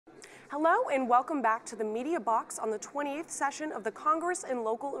Hello and welcome back to the Media Box on the 28th session of the Congress and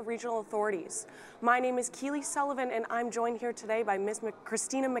Local and Regional Authorities. My name is Keely Sullivan and I'm joined here today by Ms.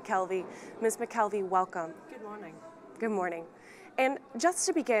 Christina McKELVIE. Ms. McKELVIE, welcome. Good morning. Good morning. And just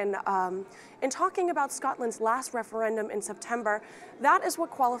to begin, in talking about Scotland's last referendum in September, that is what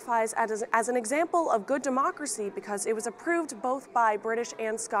qualifies as an example of good democracy because it was approved both by British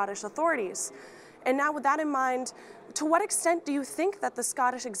and Scottish authorities. And now with that in mind, to what extent do you think that the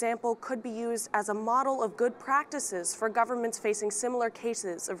Scottish example could be used as a model of good practices for governments facing similar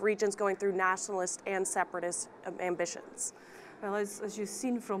cases of regions going through nationalist and separatist ambitions? Well, as you've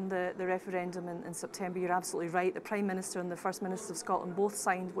seen from the referendum in September, you're absolutely right. The Prime Minister and the First Minister of Scotland both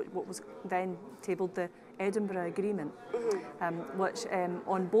signed what was then tabled the Edinburgh Agreement, which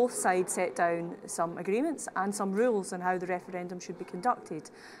on both sides set down some agreements and some rules on how the referendum should be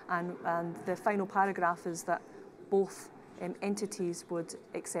conducted. And the final paragraph is that both entities would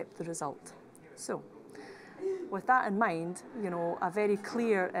accept the result. So, with that in mind, you know, a very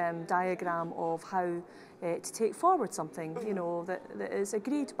clear diagram of how to take forward something, you know, that is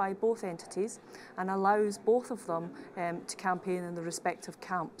agreed by both entities and allows both of them to campaign in their respective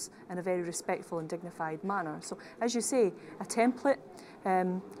camps in a very respectful and dignified manner. So, as you say, a template.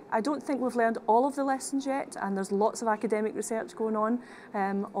 I don't think we've learned all of the lessons yet, and there's lots of academic research going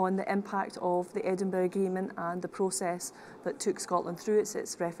on the impact of the Edinburgh Agreement and the process that took Scotland through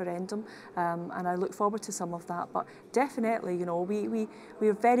its referendum, and I look forward to some of that. But definitely, you know, we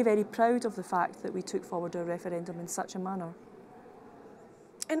are very, very proud of the fact that we took forward our referendum in such a manner.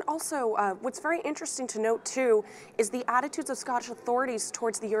 And also, what's very interesting to note too is the attitudes of Scottish authorities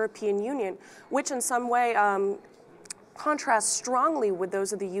towards the European Union, which in some way contrast strongly with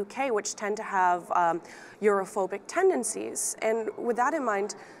those of the UK, which tend to have Europhobic tendencies. And with that in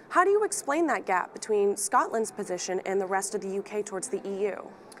mind, how do you explain that gap between Scotland's position and the rest of the UK towards the EU?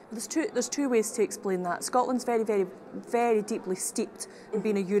 There's two ways to explain that. Scotland's very, very, very deeply steeped in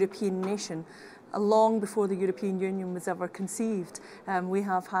being a European nation. Long before the European Union was ever conceived. We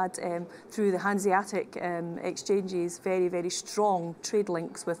have had, through the Hanseatic exchanges, very, very strong trade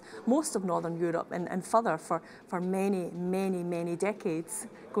links with most of Northern Europe and further for many, many, many decades,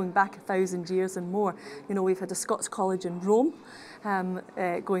 going back 1,000 years and more. You know, we've had a Scots College in Rome,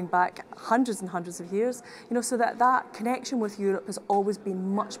 going back hundreds and hundreds of years. You know, so that connection with Europe has always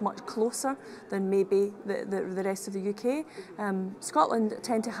been much, much closer than maybe the rest of the UK. Scotland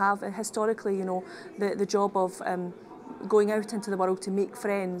tend to have historically, you know, the job of going out into the world to make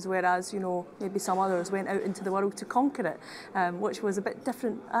friends, whereas, you know, maybe some others went out into the world to conquer it, which was a bit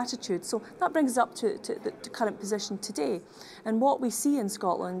different attitude. So that brings us up to the current position today. And what we see in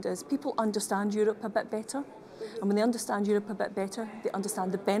Scotland is people understand Europe a bit better. And when they understand Europe a bit better, they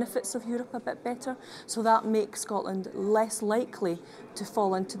understand the benefits of Europe a bit better. So that makes Scotland less likely to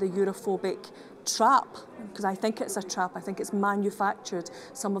fall into the Europhobic trap, because I think it's a trap. I think it's manufactured.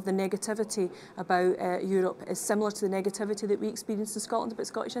 Some of the negativity about Europe is similar to the negativity that we experienced in Scotland about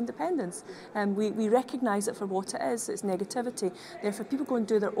Scottish independence. And we recognise it for what it is, it's negativity. Therefore, people go and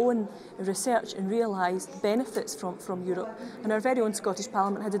do their own research and realise the benefits from Europe. And our very own Scottish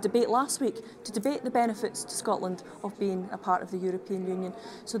Parliament had a debate last week to debate the benefits to Scotland of being a part of the European Union.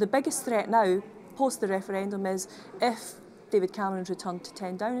 So the biggest threat now, post the referendum, is if David Cameron's returned to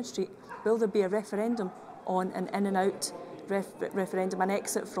 10 Downing Street, will there be a referendum on an in and out referendum, an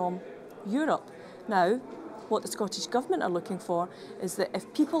exit from Europe? Now, what the Scottish Government are looking for is that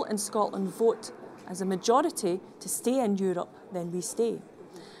if people in Scotland vote as a majority to stay in Europe, then we stay.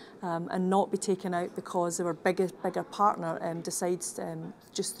 And not be taken out because our bigger partner decides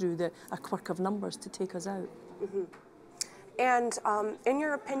just through a quirk of numbers to take us out. Mm-hmm. And in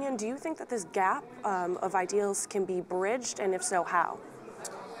your opinion, do you think that this gap of ideals can be bridged, and if so, how?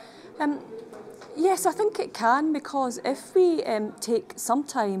 Yes, I think it can, because if we take some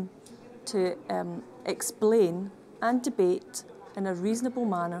time to explain and debate in a reasonable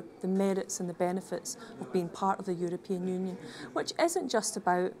manner the merits and the benefits of being part of the European Union, which isn't just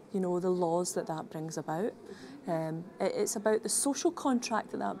about, you know, the laws that brings about. It's about the social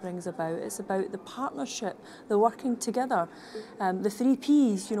contract that brings about. It's about the partnership, the working together, the 3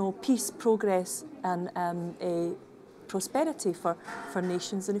 Ps, you know, peace, progress and prosperity for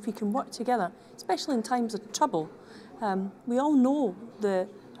nations. And if we can work together, especially in times of trouble, we all know the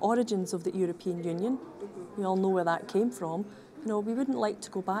origins of the European Union. We all know where that came from. You know, we wouldn't like to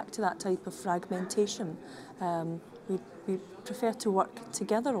go back to that type of fragmentation. We prefer to work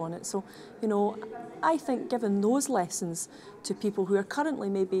together on it. So, you know, I think giving those lessons to people who are currently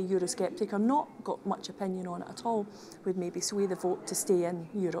maybe Eurosceptic or not got much opinion on it at all would maybe sway the vote to stay in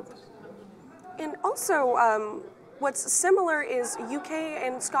Europe. And also, What's similar is UK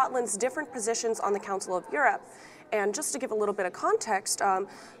and Scotland's different positions on the Council of Europe. And just to give a little bit of context,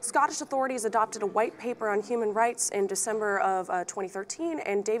 Scottish authorities adopted a white paper on human rights in December of 2013,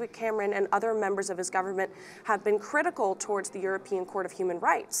 and David Cameron and other members of his government have been critical towards the European Court of Human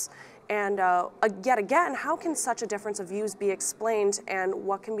Rights. And yet again, how can such a difference of views be explained, and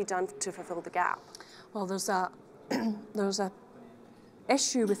what can be done to fulfill the gap? Well, there's a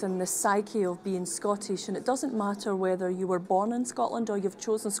issue within the psyche of being Scottish, and it doesn't matter whether you were born in Scotland or you've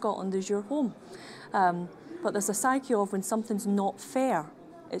chosen Scotland as your home. But there's a psyche of when something's not fair,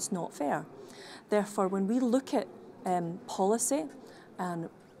 it's not fair. Therefore, when we look at policy and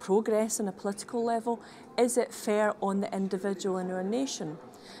progress on a political level, is it fair on the individual in our nation?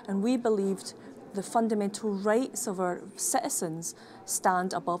 And we believed the fundamental rights of our citizens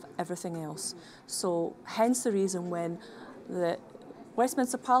stand above everything else. So hence the reason when the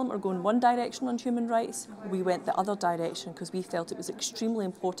Westminster Parliament are going one direction on human rights, we went the other direction because we felt it was extremely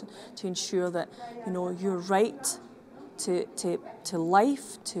important to ensure that, you know, your right to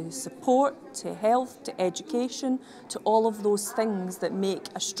life, to support, to health, to education, to all of those things that make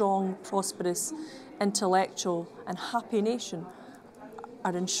a strong, prosperous, intellectual and happy nation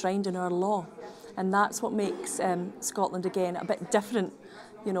are enshrined in our law. And that's what makes Scotland, again, a bit different.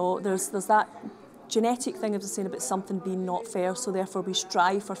 You know, there's that genetic thing of saying about something being not fair, so therefore we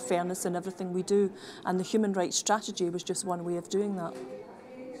strive for fairness in everything we do, and the human rights strategy was just one way of doing that.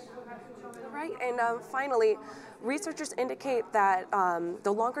 Right, and finally, researchers indicate that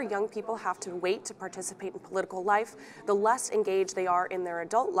the longer young people have to wait to participate in political life, the less engaged they are in their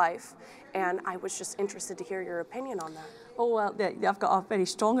adult life, and I was just interested to hear your opinion on that. Oh, well, I've got a very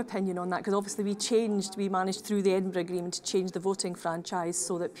strong opinion on that, because obviously we managed through the Edinburgh Agreement to change the voting franchise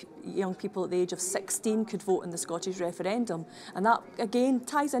so that young people at the age of 16 could vote in the Scottish referendum. And that, again,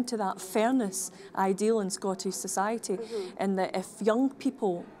 ties into that fairness ideal in Scottish society, in that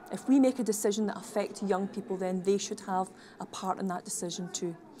if we make a decision that affects young people, then they should have a part in that decision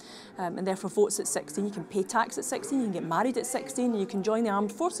too. And therefore votes at 16, you can pay tax at 16, you can get married at 16, and you can join the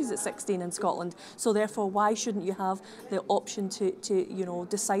armed forces at 16 in Scotland. So therefore, why shouldn't you have the option to you know,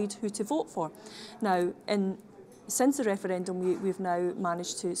 decide who to vote for? Now, since the referendum, we've now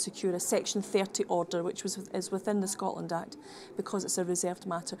managed to secure a Section 30 order, which is within the Scotland Act, because it's a reserved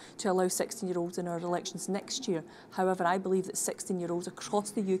matter, to allow 16-year-olds in our elections next year. However, I believe that 16-year-olds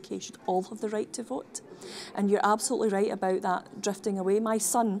across the UK should all have the right to vote. And you're absolutely right about that drifting away. My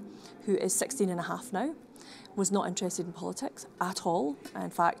son, who is 16 and a half now, was not interested in politics at all. In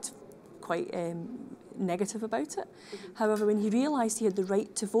fact, quite negative about it. However, when he realised he had the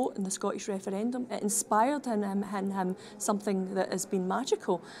right to vote in the Scottish referendum, it inspired in him something that has been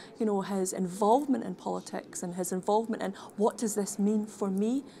magical. You know, his involvement in politics and his involvement in what does this mean for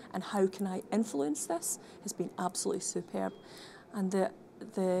me and how can I influence this has been absolutely superb. And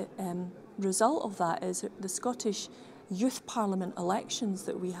the result of that is the Scottish Youth Parliament elections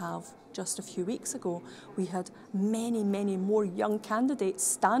that we have just a few weeks ago, we had many, many more young candidates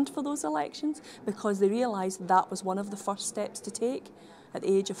stand for those elections because they realised that was one of the first steps to take at the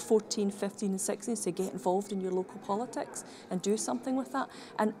age of 14, 15 and 16 to get involved in your local politics and do something with that.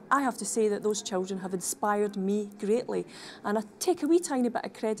 And I have to say that those children have inspired me greatly. And I take a wee tiny bit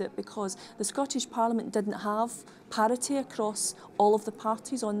of credit because the Scottish Parliament didn't have parity across all of the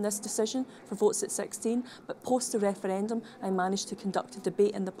parties on this decision for votes at 16, but post the referendum I managed to conduct a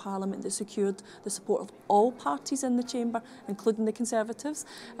debate in the Parliament that secured the support of all parties in the chamber, including the Conservatives,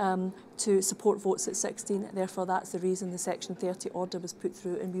 to support votes at 16. Therefore, that's the reason the Section 30 order was put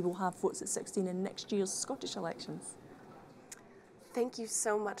through, and we will have votes at 16 in next year's Scottish elections. Thank you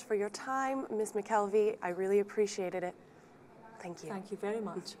so much for your time, Ms. McKELVIE. I really appreciated it. Thank you. Thank you very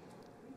much.